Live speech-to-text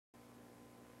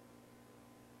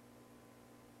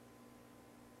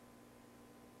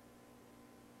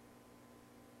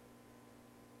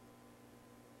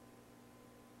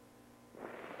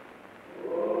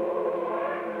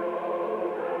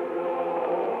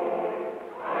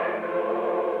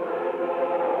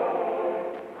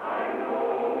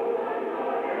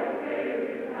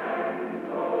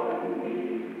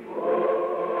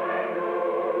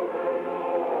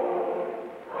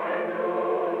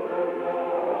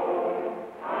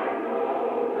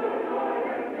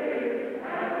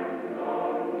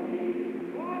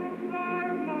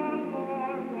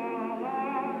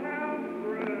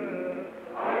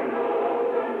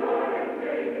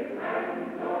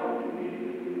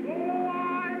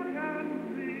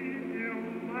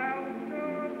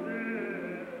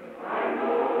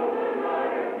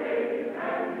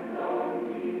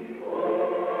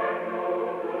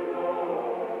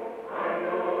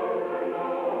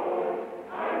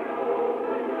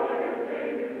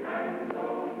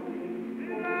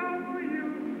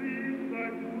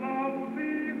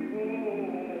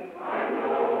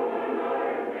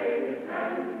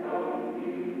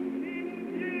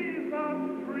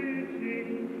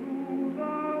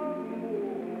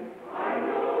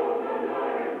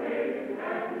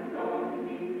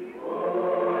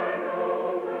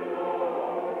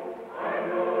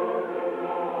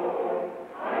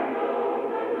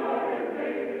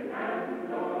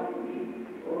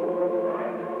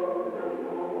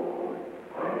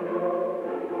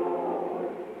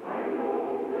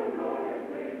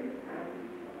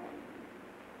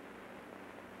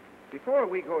Before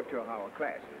we go to our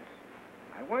classes,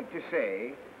 I want to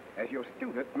say, as your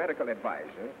student medical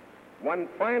advisor, one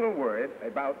final word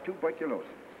about tuberculosis.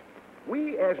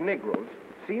 We as Negroes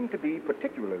seem to be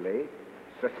particularly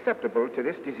susceptible to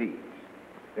this disease.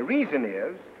 The reason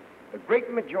is the great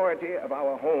majority of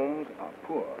our homes are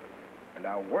poor and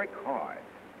our work hard,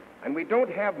 and we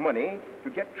don't have money to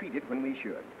get treated when we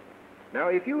should. Now,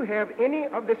 if you have any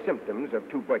of the symptoms of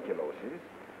tuberculosis,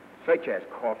 such as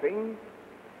coughing,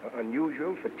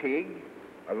 unusual fatigue,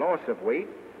 a loss of weight,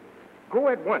 go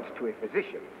at once to a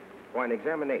physician for an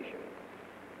examination.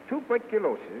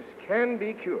 Tuberculosis can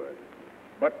be cured,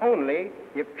 but only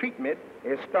if treatment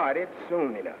is started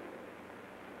soon enough.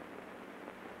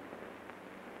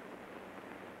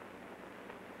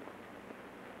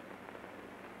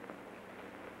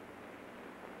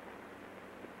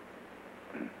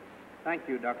 Thank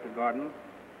you, Dr. Gordon.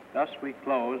 Thus we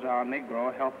close our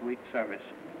Negro Health Week service.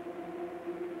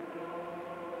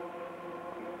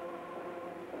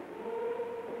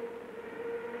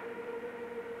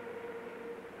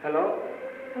 Hello?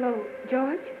 Hello,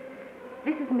 George?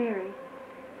 This is Mary.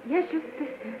 Yes, your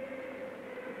sister.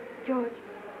 George,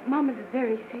 Mama's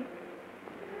very sick.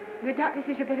 The doctor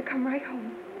says you better come right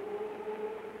home.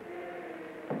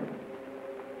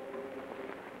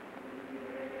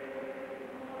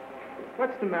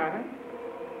 What's the matter?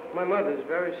 My mother's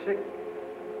very sick.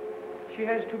 She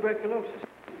has tuberculosis.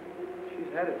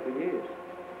 She's had it for years.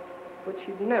 But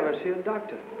she'd never see a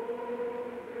doctor.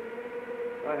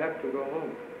 I have to go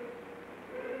home.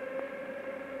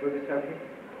 Will you tell me?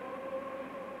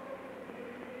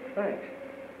 Thanks.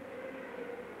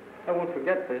 I won't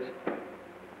forget this.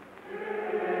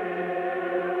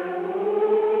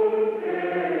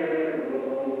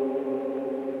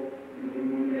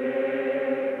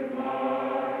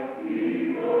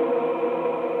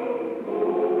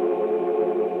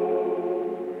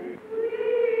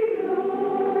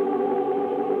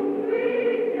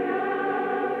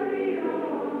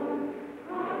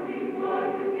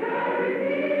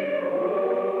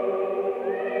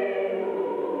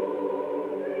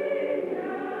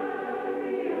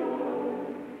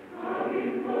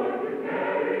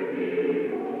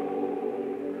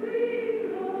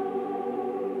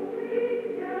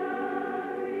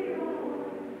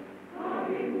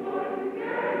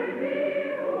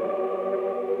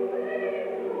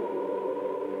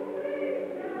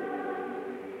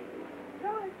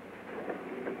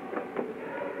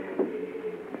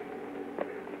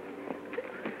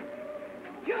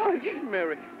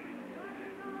 Mary.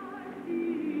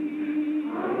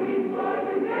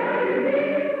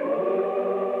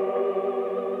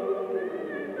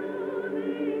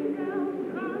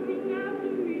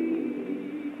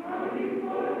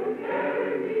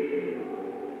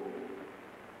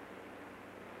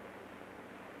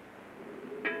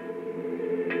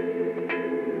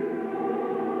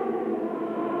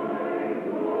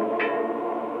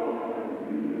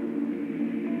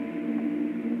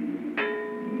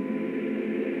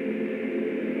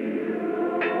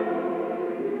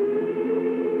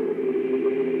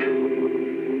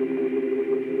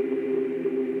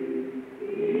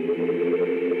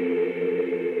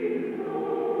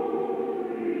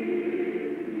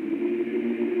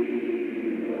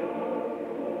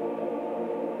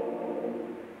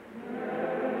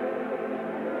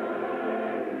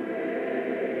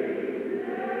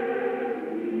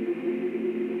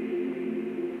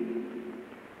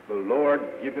 The Lord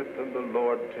giveth and the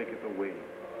Lord taketh away.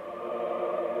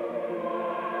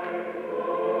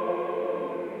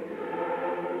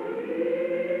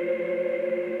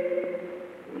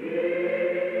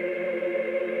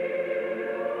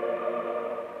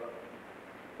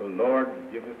 The Lord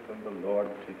giveth and the Lord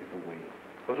taketh away.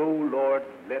 But, O Lord,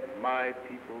 let my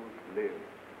people live.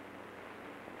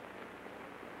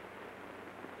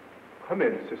 Come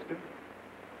in, sister.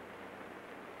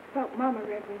 About Mama,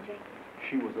 Reverend Jenkins.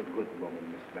 She was a good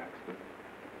woman, Miss Baxter.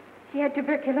 She had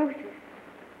tuberculosis.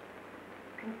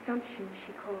 Consumption,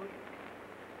 she called it.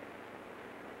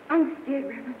 I'm scared,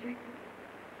 Reverend Jenkins.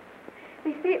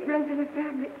 They say it runs in the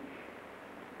family.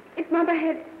 If Mama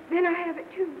had it, then I have it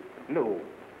too. No,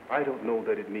 I don't know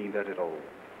that it means that at all.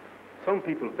 Some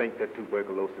people think that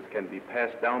tuberculosis can be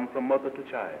passed down from mother to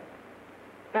child.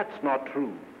 That's not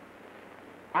true.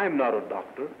 I'm not a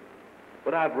doctor,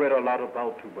 but I've read a lot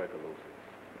about tuberculosis.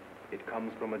 It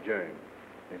comes from a germ.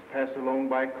 It's passed along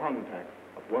by contact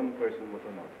of one person with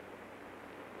another.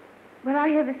 Well, I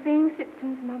have the same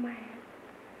symptoms Mama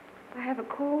had. I have a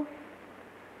cough.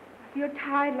 I feel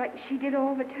tired like she did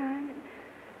all the time. And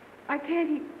I can't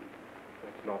eat.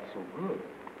 That's not so good.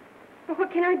 But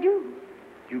what can I do?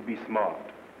 You be smart.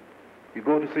 You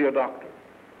go to see a doctor.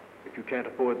 If you can't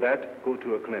afford that, go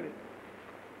to a clinic.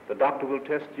 The doctor will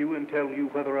test you and tell you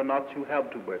whether or not you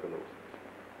have tuberculosis.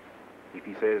 If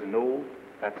he says no,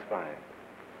 that's fine.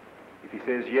 If he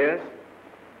says yes,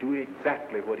 do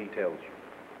exactly what he tells you.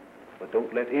 But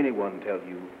don't let anyone tell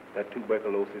you that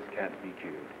tuberculosis can't be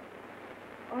cured.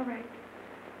 All right.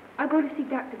 I'll go to see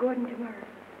Dr. Gordon tomorrow.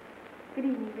 Good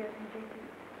evening, Bill and Jason.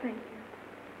 Thank you.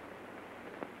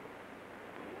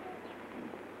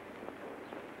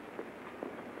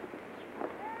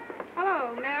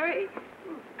 Hello, Mary.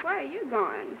 Where are you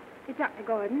going? To Dr.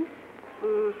 Gordon's.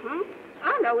 Mm-hmm.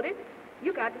 I noticed.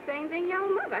 You got the same thing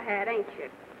your mother had, ain't you?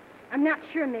 I'm not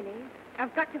sure, Minnie.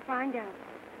 I've got to find out.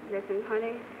 Listen,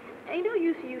 honey, ain't no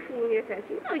use of you fooling yourself.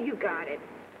 You know you got it.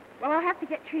 Well, I'll have to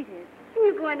get treated.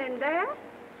 You going in there?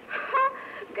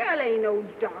 Girl, ain't no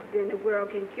doctor in the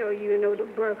world can cure you of no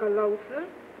tuberculosis.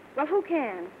 Well, who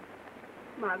can?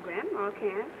 My grandma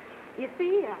can. You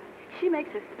see, she makes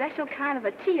a special kind of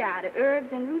a tea out of herbs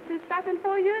and roots and stuff, and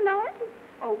before you know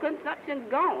it, consumption's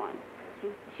gone.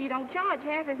 She don't charge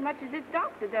half as much as this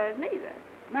doctor does, neither.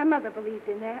 My mother believed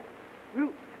in that.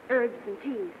 Roots, herbs, and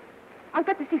teas. I've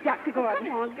got to see Dr. Gordon.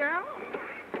 Come on, girl.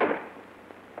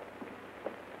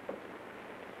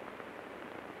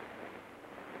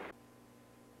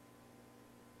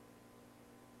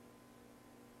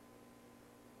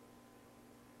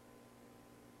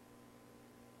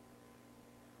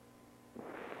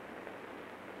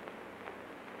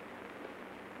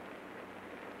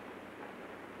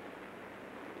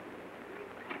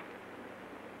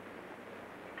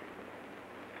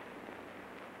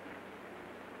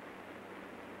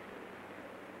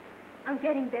 I'm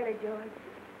getting better, George.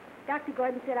 Dr.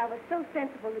 Gordon said I was so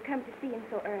sensible to come to see him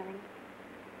so early.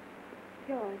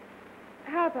 George,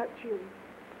 how about you?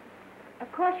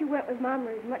 Of course you weren't with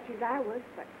Mama as much as I was,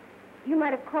 but you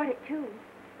might have caught it, too.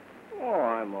 Oh,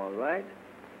 I'm all right.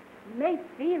 You may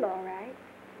feel all right.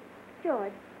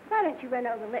 George, why don't you run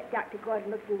over and let Dr. Gordon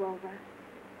look you over?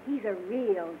 He's a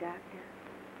real doctor.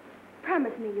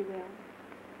 Promise me you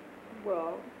will.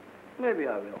 Well, maybe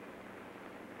I will.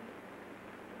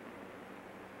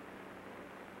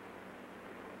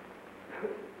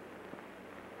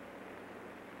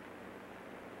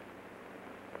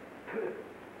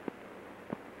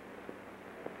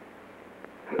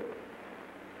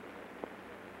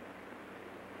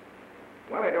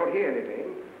 Well, I don't hear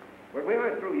anything, but we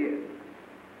aren't through yet.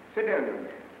 Sit down, young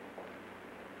man.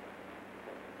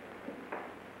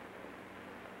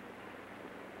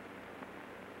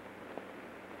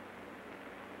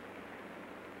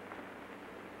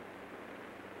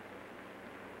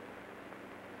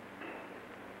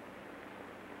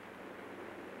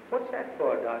 What's that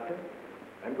for, Doctor?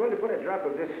 I'm going to put a drop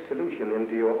of this solution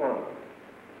into your arm.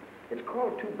 It's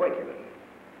called tuberculin.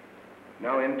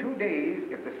 Now, in 2 days,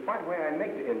 if the spot where I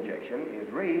make the injection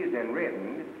is raised and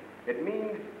reddened, it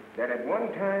means that at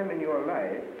one time in your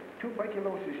life,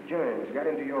 tuberculosis germs got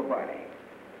into your body.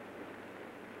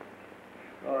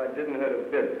 Oh, it didn't hurt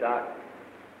a bit, Doc.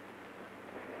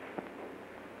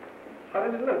 How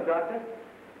does it look, Doctor?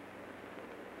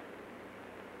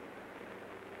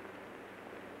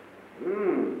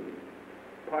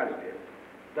 Positive.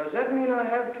 Does that mean I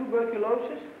have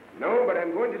tuberculosis? No, but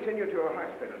I'm going to send you to a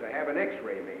hospital to have an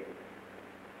x-ray made.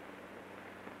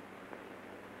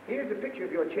 Here's a picture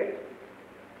of your chest.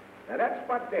 Now, that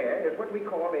spot there is what we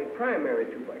call a primary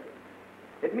tuberculosis.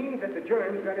 It means that the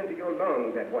germs got into your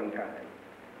lungs at one time,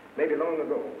 maybe long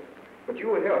ago. But you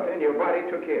were healthy and your body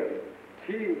took care of it.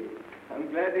 Gee,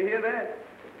 I'm glad to hear that.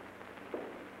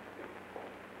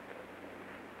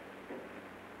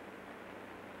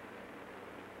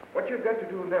 What you've got to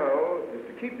do now is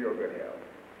to keep your good health.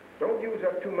 Don't use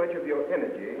up too much of your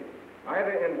energy,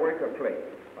 either in work or play,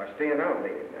 or staying out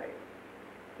late at night.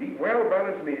 Eat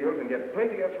well-balanced meals and get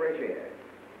plenty of fresh air.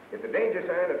 If the danger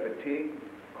sign of fatigue,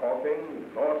 coughing,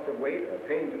 loss of weight, or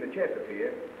pains in the chest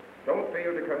appear, don't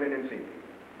fail to come in and see me.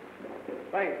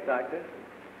 Thanks, Doctor.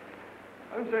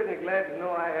 I'm certainly glad to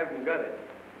know I haven't got it.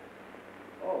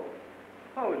 Oh,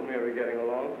 how is Mary getting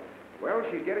along? Well,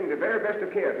 she's getting the very best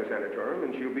of care at the sanatorium,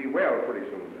 and she'll be well pretty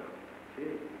soon now.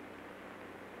 Gee,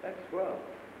 that's swell.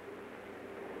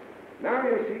 Now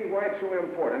you see why it's so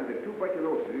important that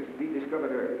tuberculosis be discovered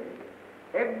early.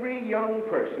 Every young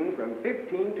person from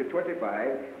 15 to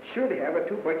 25 should have a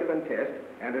tuberculin test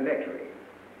and an x-ray.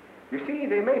 You see,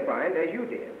 they may find, as you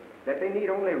did, that they need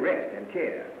only rest and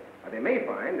care. Or they may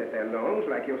find that their lungs,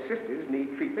 like your sister's,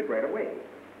 need treatment right away.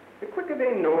 The quicker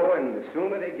they know and the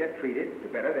sooner they get treated, the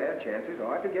better their chances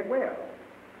are to get well.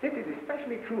 This is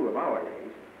especially true of our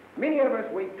days. Many of us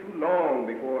wait too long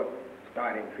before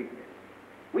starting treatment.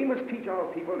 We must teach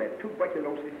our people that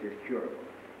tuberculosis is curable.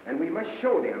 And we must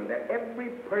show them that every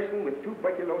person with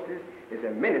tuberculosis is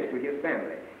a menace to his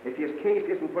family if his case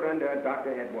isn't put under a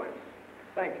doctor at once.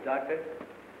 Thanks, Doctor.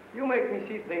 You make me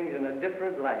see things in a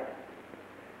different light.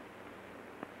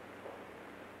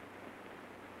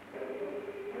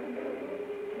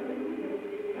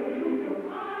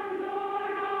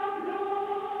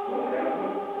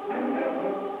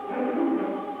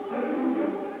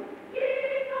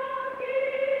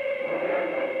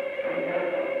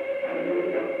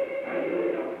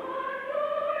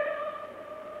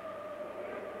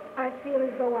 I feel as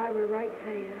though I were right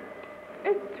there.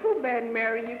 It's too bad,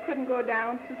 Mary, you couldn't go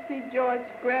down to see George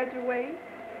graduate.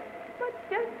 But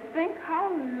just think how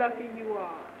lucky you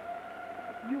are.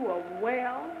 You are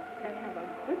well and have a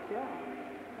good job.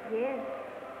 Yes.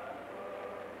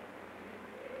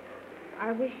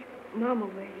 I wish Mama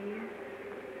were here.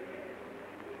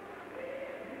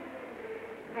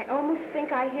 I almost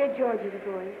think I hear George's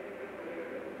voice.